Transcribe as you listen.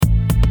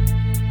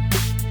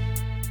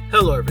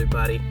Hello,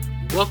 everybody.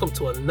 Welcome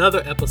to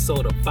another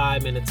episode of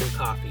 5 Minutes in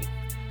Coffee.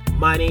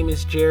 My name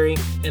is Jerry,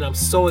 and I'm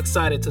so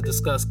excited to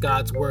discuss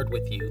God's Word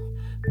with you.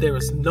 There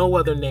is no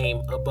other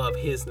name above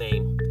His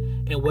name,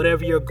 and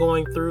whatever you're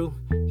going through,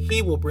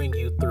 He will bring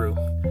you through.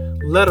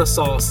 Let us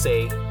all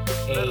say,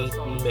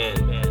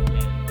 Amen.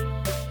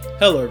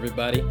 Hello,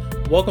 everybody.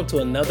 Welcome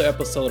to another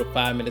episode of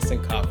 5 Minutes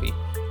in Coffee.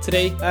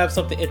 Today, I have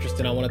something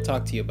interesting I want to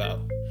talk to you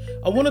about.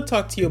 I want to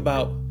talk to you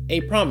about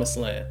a promised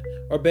land,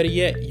 or better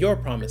yet, your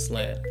promised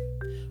land.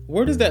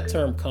 Where does that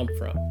term come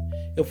from?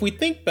 If we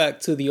think back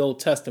to the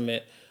Old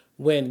Testament,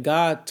 when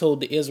God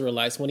told the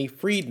Israelites when He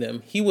freed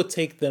them, He would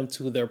take them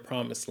to their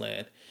promised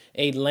land,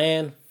 a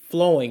land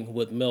flowing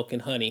with milk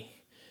and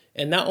honey.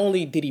 And not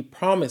only did He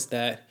promise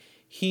that,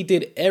 He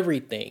did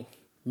everything,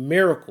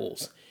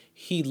 miracles.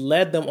 He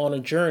led them on a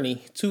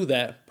journey to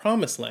that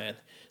promised land.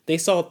 They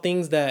saw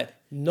things that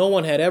no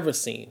one had ever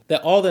seen,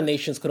 that all the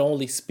nations could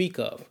only speak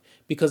of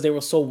because they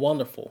were so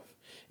wonderful.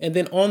 And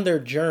then on their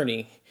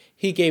journey,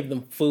 He gave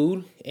them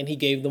food and He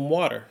gave them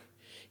water.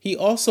 He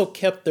also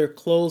kept their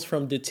clothes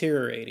from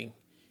deteriorating.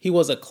 He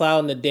was a cloud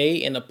in the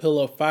day and a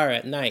pillar of fire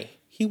at night.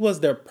 He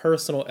was their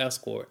personal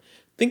escort.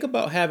 Think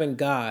about having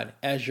God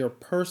as your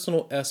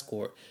personal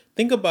escort.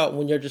 Think about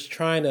when you're just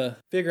trying to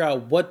figure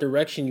out what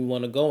direction you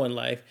want to go in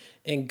life,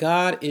 and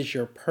God is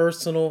your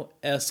personal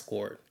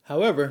escort.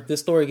 However,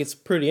 this story gets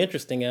pretty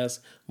interesting,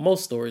 as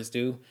most stories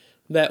do,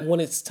 that when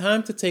it's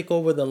time to take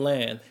over the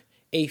land,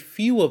 a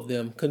few of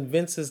them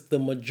convinces the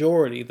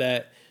majority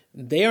that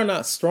they are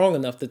not strong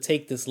enough to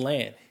take this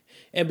land.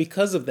 And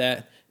because of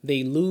that,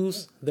 they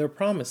lose their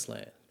promised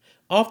land.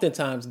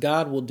 Oftentimes,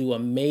 God will do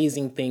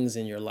amazing things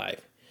in your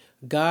life.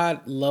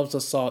 God loves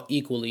us all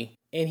equally,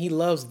 and He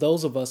loves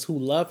those of us who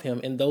love Him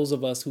and those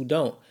of us who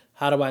don't.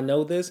 How do I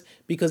know this?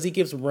 Because He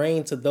gives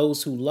rain to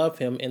those who love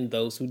Him and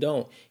those who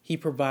don't. He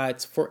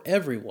provides for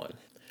everyone.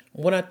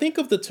 When I think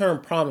of the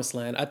term promised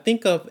land, I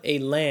think of a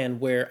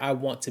land where I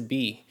want to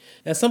be.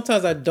 And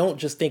sometimes I don't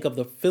just think of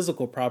the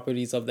physical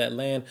properties of that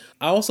land.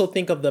 I also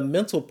think of the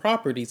mental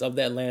properties of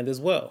that land as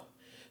well.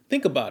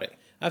 Think about it.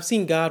 I've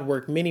seen God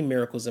work many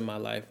miracles in my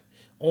life,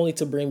 only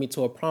to bring me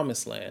to a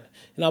promised land.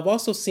 And I've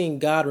also seen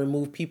God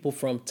remove people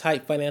from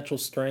tight financial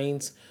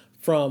strains,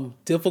 from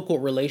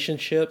difficult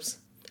relationships,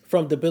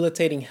 from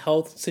debilitating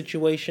health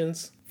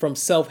situations, from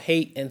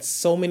self-hate, and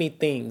so many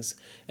things.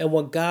 And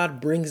when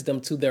God brings them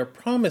to their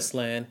promised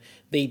land,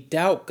 they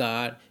doubt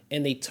God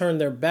and they turn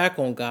their back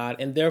on God,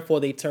 and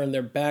therefore they turn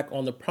their back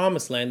on the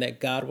promised land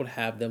that God would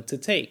have them to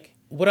take.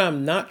 What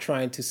I'm not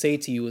trying to say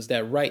to you is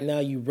that right now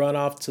you run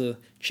off to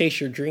chase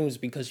your dreams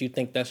because you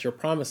think that's your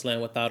promised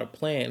land without a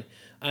plan.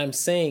 I'm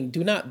saying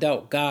do not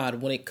doubt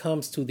God when it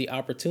comes to the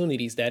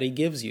opportunities that He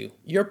gives you.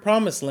 Your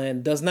promised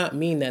land does not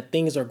mean that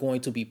things are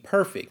going to be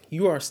perfect.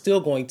 You are still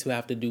going to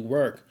have to do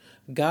work.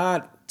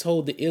 God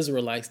told the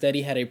Israelites that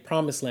He had a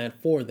promised land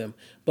for them,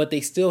 but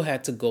they still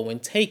had to go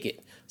and take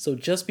it. So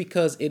just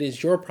because it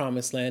is your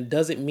promised land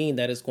doesn't mean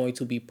that it's going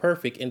to be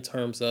perfect in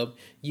terms of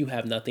you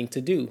have nothing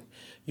to do.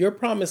 Your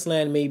promised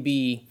land may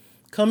be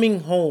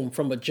coming home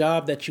from a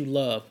job that you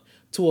love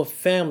to a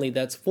family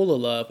that's full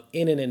of love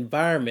in an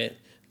environment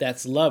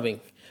that's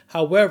loving.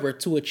 However,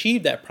 to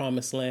achieve that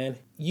promised land,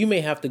 you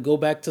may have to go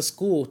back to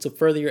school to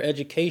further your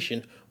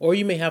education, or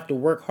you may have to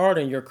work hard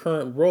in your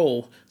current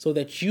role so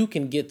that you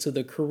can get to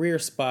the career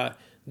spot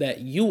that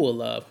you will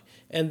love.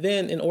 And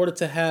then in order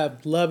to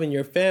have love in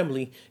your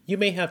family, you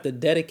may have to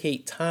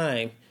dedicate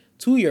time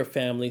to your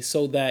family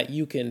so that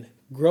you can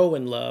grow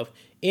in love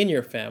in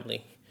your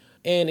family.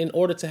 And in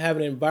order to have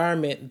an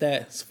environment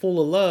that's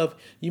full of love,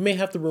 you may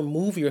have to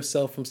remove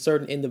yourself from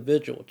certain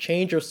individuals,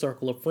 change your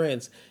circle of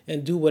friends,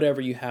 and do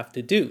whatever you have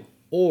to do.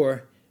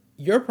 Or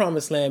your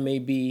promised land may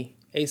be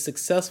a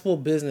successful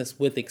business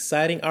with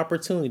exciting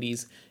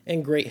opportunities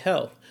and great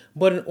health.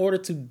 But in order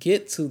to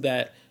get to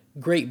that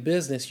great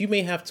business, you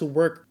may have to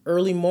work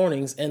early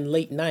mornings and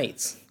late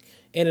nights.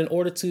 And in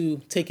order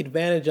to take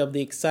advantage of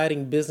the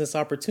exciting business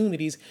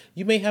opportunities,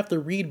 you may have to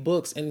read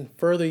books and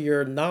further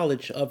your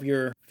knowledge of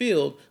your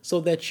field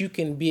so that you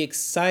can be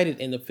excited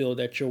in the field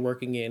that you're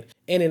working in.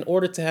 And in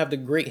order to have the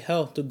great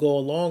health to go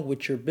along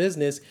with your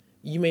business,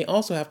 you may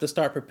also have to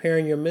start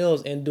preparing your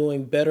meals and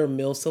doing better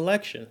meal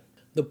selection.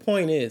 The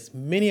point is,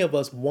 many of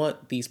us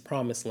want these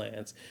promised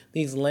lands,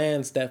 these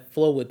lands that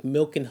flow with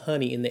milk and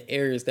honey in the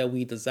areas that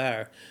we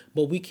desire.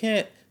 But we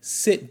can't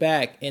sit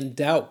back and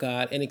doubt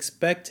God and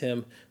expect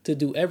Him to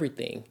do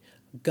everything.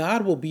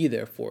 God will be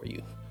there for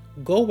you.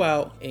 Go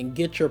out and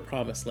get your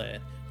promised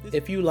land.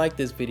 If you like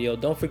this video,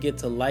 don't forget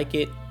to like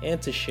it and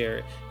to share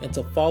it, and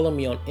to follow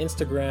me on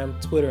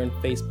Instagram, Twitter, and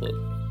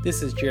Facebook.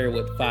 This is Jerry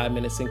with 5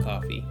 Minutes in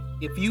Coffee.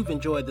 If you've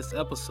enjoyed this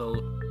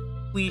episode,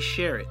 please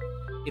share it.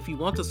 If you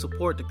want to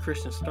support the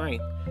Christian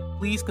Strength,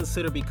 please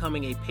consider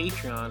becoming a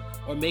Patreon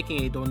or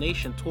making a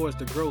donation towards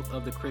the growth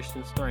of the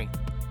Christian Strength.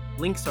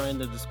 Links are in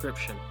the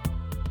description.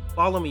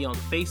 Follow me on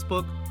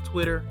Facebook,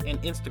 Twitter, and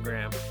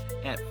Instagram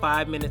at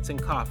 5 Minutes in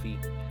Coffee,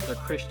 the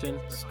Christian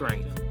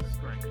Strength.